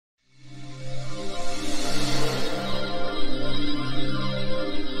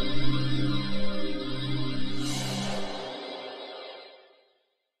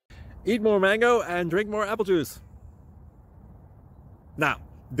Eat more mango and drink more apple juice. Now,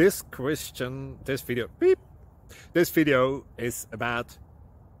 this video is about...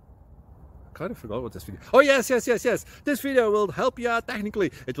 I kind of forgot what this video... Oh, yes. This video will help you out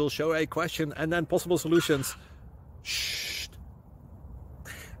technically. It will show a question and then possible solutions. Shh.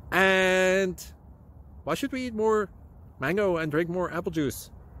 And why should we eat more mango and drink more apple juice?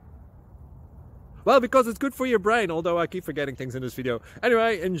 Well, because it's good for your brain, although I keep forgetting things in this video.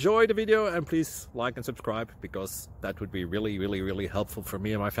 Anyway, enjoy the video and please like and subscribe, because that would be really helpful for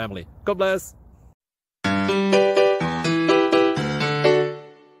me and my family. God bless!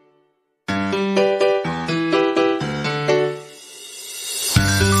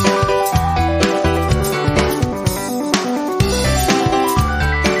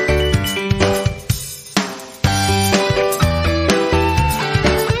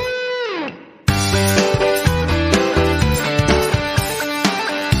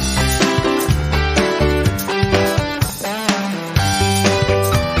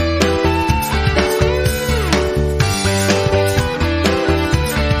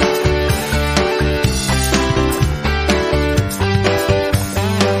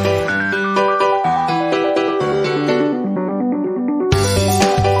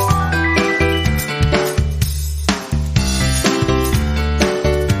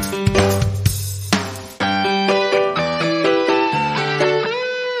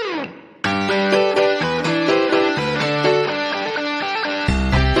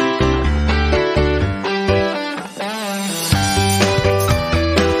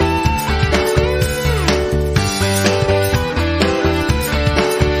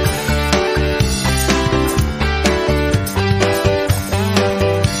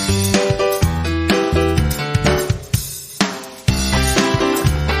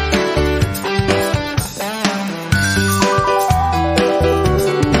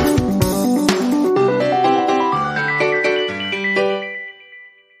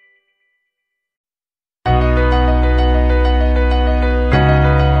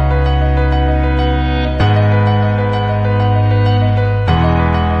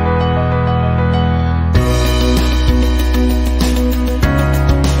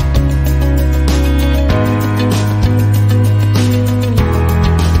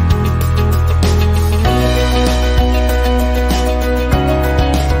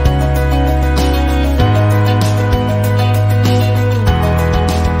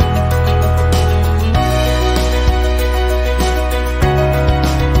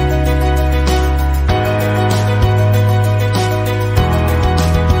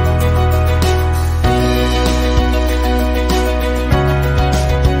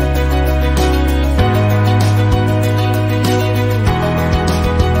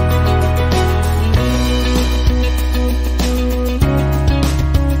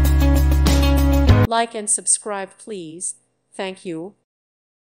 Like and subscribe, please. Thank you.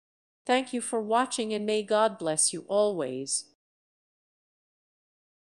 Thank you for watching, and may God bless you always.